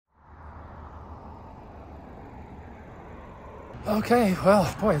Okay,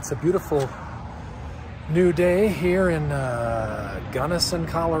 well, boy, it's a beautiful new day here in Gunnison,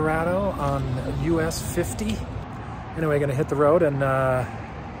 Colorado on US 50. Anyway, gonna hit the road and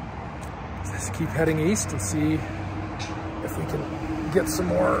just keep heading east and see if we can get some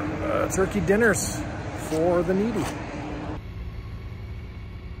more turkey dinners for the needy.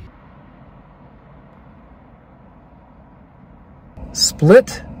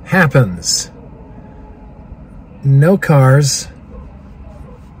 Split happens. No cars.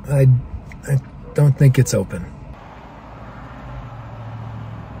 I don't think it's open.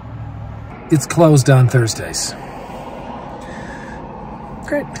 It's closed on Thursdays.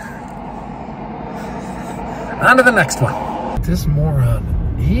 Great. On to the next one. This moron,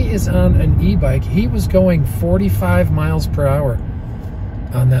 he is on an e-bike. He was going 45 miles per hour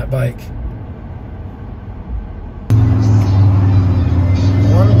on that bike.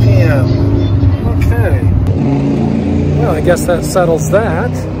 1 p.m. Okay. Well, I guess that settles that.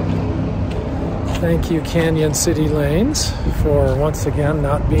 Thank you, Canyon City Lanes, for once again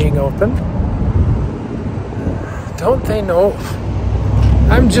not being open. Don't they know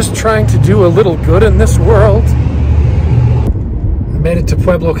I'm just trying to do a little good in this world? I made it to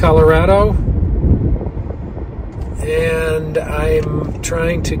Pueblo, Colorado, and I'm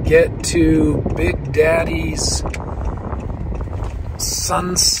trying to get to Big Daddy's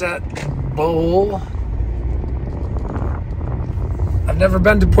Sunset Bowl. I've never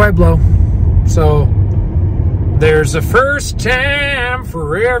been to Pueblo, so there's a first time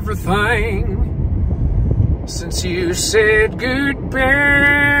for everything since you said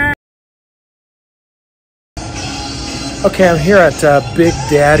goodbye. Okay, I'm here at Big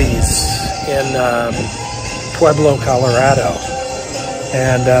Daddy's in Pueblo, Colorado,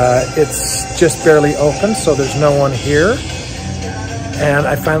 and it's just barely open, so there's no one here. And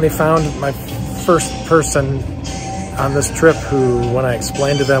I finally found my first person on this trip who, when I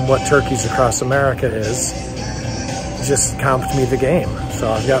explained to them what Turkeys Across America is, just comped me the game.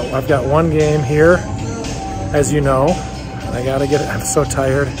 So I've got one game here, as you know. I gotta get it. I'm so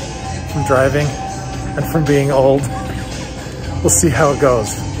tired from driving and from being old. We'll see how it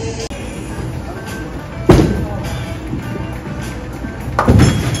goes.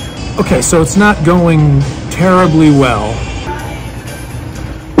 Okay, so it's not going terribly well.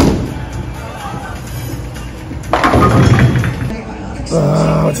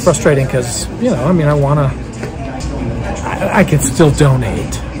 It's frustrating because, you know, I mean, I could still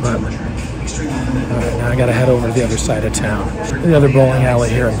donate, but all right, now I gotta head over to the other side of town, the other bowling alley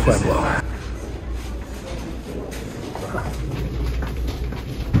here in Pueblo.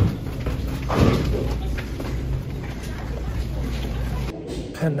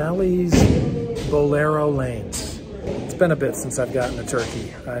 Pinelli's Bolero Lanes. It's been a bit since I've gotten a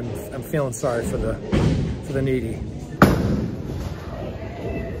turkey. I'm feeling sorry for the needy.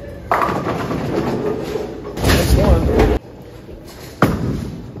 Next one.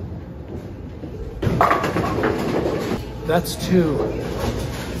 That's 2.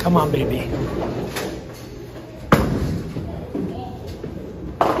 Come on, baby.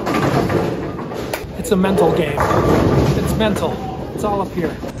 It's a mental game. It's mental. It's all up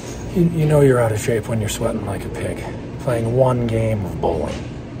here. You know you're out of shape when you're sweating like a pig, playing one game of bowling.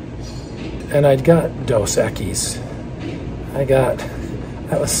 And I'd got Dos Equis. I got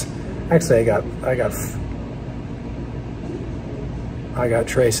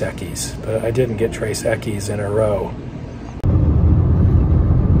Tres Equis, but I didn't get Tres Equis in a row.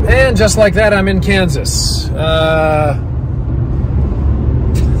 And just like that, I'm in Kansas. I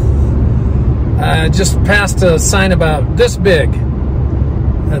just passed a sign about this big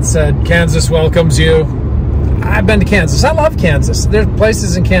that said, "Kansas welcomes you." I've been to Kansas. I love Kansas. There's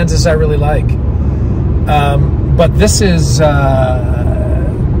places in Kansas I really like. But this is not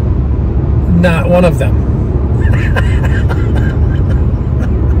one of them.